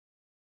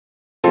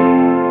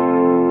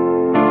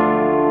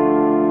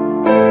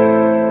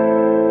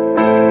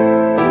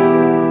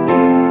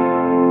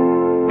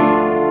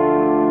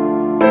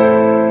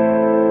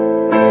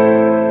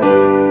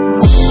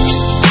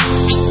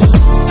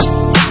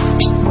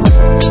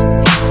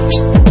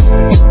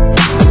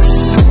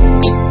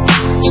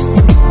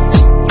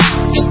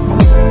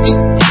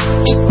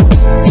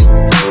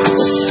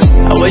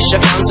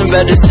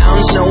better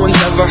sounds no one's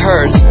ever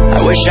heard.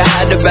 I wish I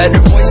had a better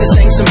voice that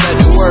sang some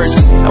better words.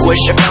 I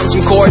wish I found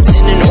some chords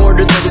in an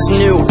order that is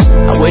new.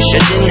 I wish I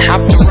didn't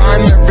have to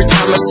rhyme every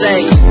time I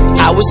sang.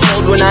 I was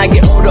told when I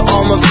get older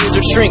all my fears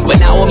would shrink,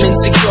 but now I'm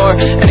insecure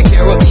and I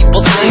care what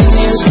people think. My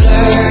name's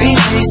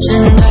Blurryfaced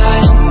and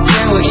I don't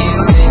care what you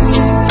think.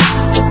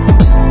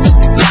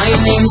 My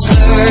name's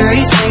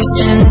Blurryfaced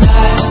and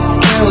I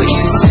don't care what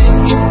you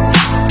think.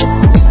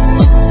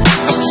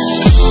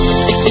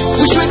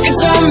 Wish we could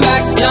turn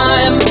back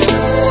time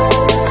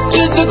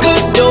to the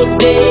good old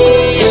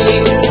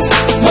days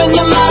when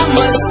the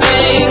mama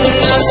sang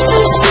us to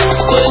sleep,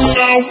 but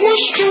now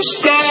wish to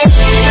stop.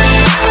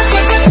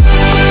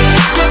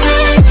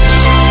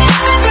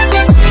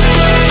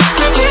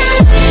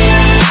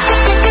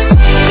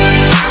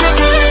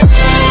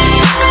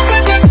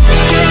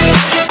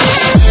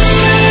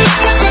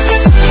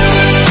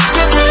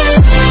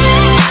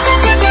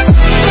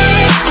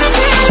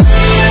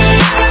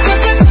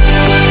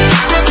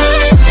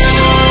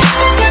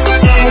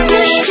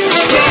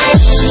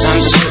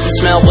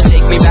 Will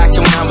take me back to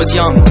when I was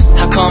young.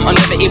 How come I'm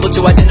never able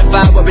to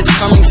identify where it's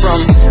coming from?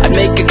 I'd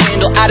make a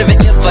candle out of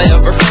it if I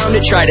ever found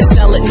it. Try to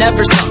sell it,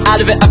 never sell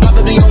out of it. I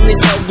probably only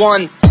sell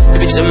one.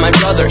 Maybe to my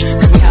brother,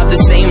 cause we have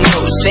the same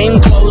nose, same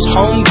clothes,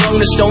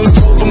 homegrown, a stone's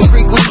throw from a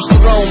creek we used to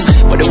roam.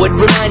 But it would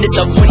remind us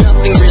of when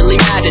nothing really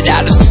mattered.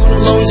 Out of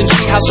student loans and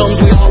treehouse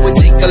homes, we all would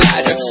take a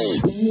ladder.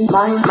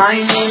 My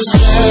name's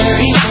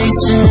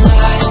Blurryfaced and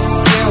I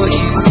don't care what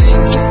you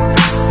think.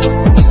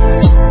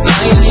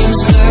 My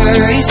name's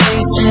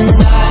Blurryfaced and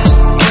I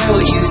don't care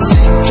what you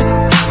think.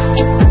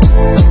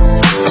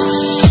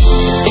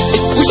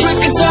 Wish we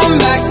could turn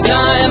back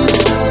time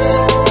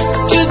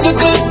to the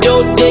good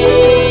old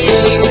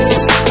days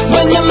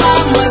when the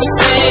mama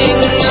sang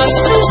us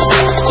to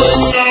sleep, but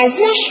now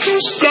wish to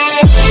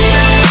stop.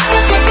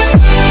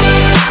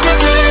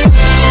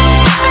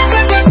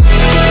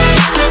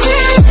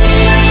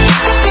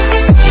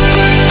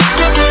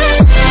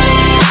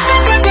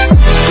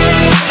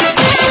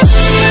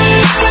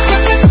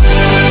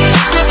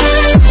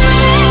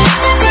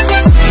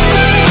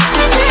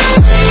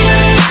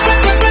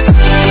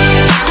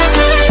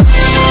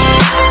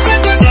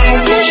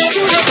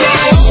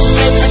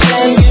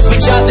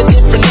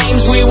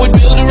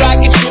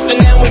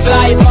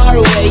 Far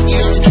away,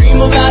 used to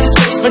dream of outer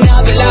space, but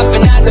now they're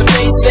laughing at the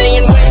face,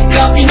 saying, wake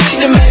up, you need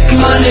to make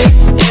money.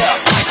 Yeah,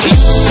 we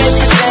used to play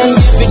pretend,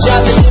 give each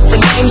other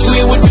different names.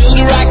 We would build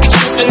a rocket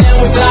ship and then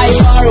we'd fly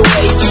far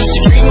away. Used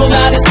to dream of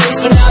outer space,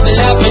 but now they're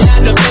laughing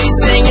at the face,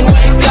 saying,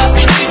 wake up,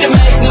 you need to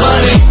make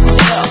money.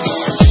 Yeah,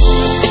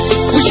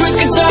 wish we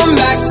could turn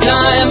back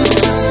time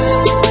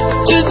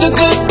to the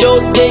good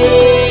old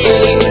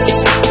days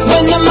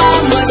when the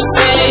mama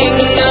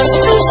sang us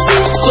to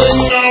sleep, but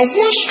now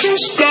wish to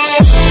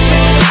stop.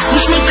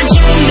 Wish we could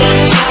turn back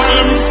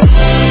time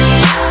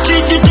to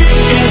the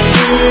good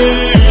old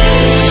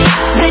days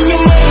when the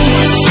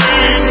mama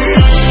sang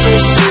us to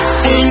sleep,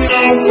 but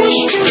now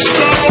wish to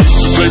stop.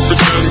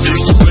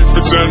 Used to play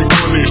pretend,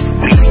 money.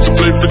 We used to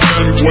play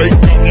pretend, wake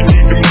up, you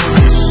need the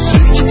money.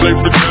 Used to play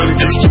pretend,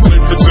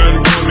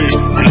 money.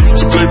 We used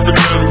to play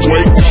pretend,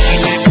 wake up, you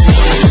need the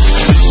money.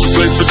 Used to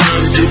play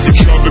pretend, give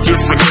each other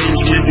different names.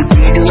 We would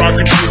build a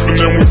rocket ship and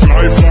then we'd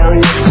fly far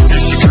away.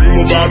 Used to dream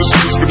of outer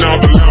space, but now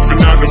they're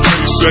laughing at the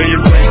face,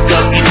 saying, wake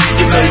up, you need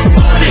to make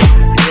money.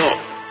 Yeah.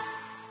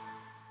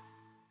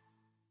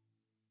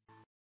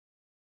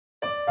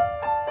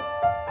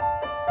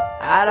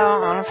 I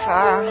don't wanna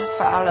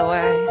fall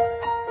away.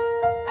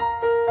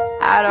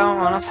 I don't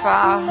wanna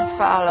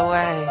fall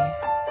away.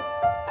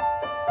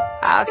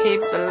 I'll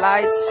keep the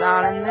lights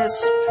on in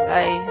this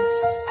place,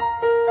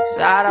 'cause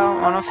I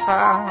don't wanna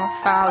fall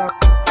away.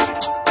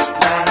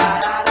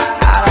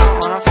 I don't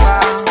wanna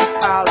fall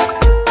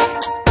away.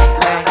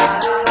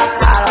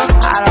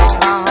 I don't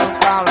wanna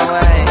fall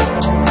away.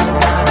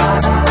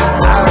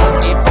 I will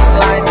keep the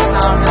lights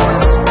on in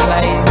this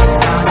place,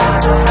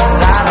 'cause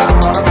I don't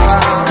wanna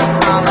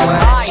fall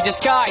away. I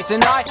disguise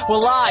and I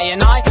will lie,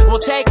 and I will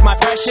take my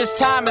precious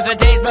time as the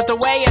days melt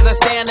away, as I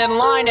stand in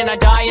line and I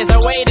die as I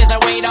wait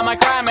on my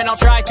crime, and I'll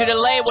try to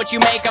delay what you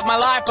make of my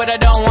life, but I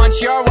don't want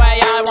your way,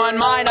 I want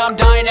mine. I'm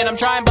dying and I'm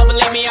trying, but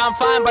believe me I'm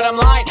fine, but I'm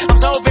lying. I'm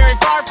so very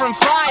far from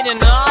fine,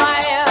 and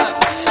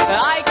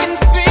I can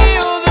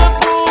feel the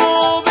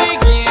pool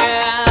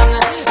begin.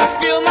 I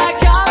feel my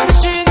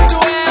conscience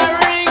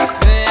wearing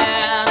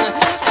thin,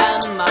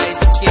 and my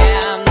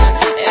skin,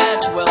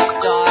 it will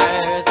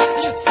start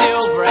to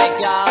break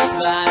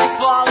up and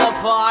fall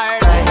apart.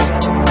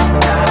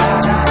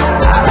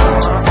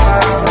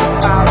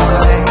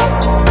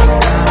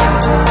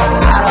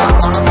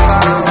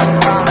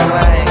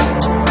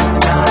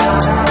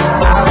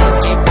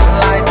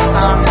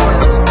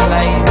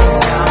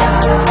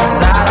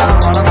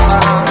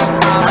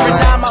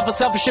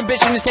 Selfish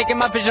ambition is taking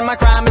my vision. My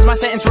crime is my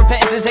sentence.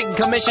 Repentance is taking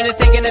commission. It's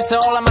taking a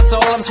toll on my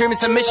soul. I'm screaming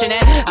submission,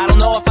 and I don't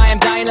know if I am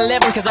dying or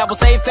living, 'cause I will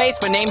save face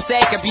for name's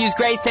sake. Abuse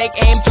grace, take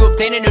aim to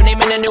obtain a new name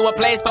in a newer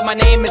place, but my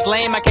name is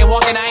lame. I can't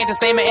walk and I ain't the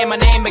same, and my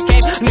name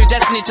became a new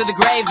destiny to the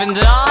grave, and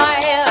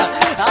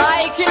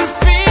I can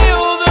feel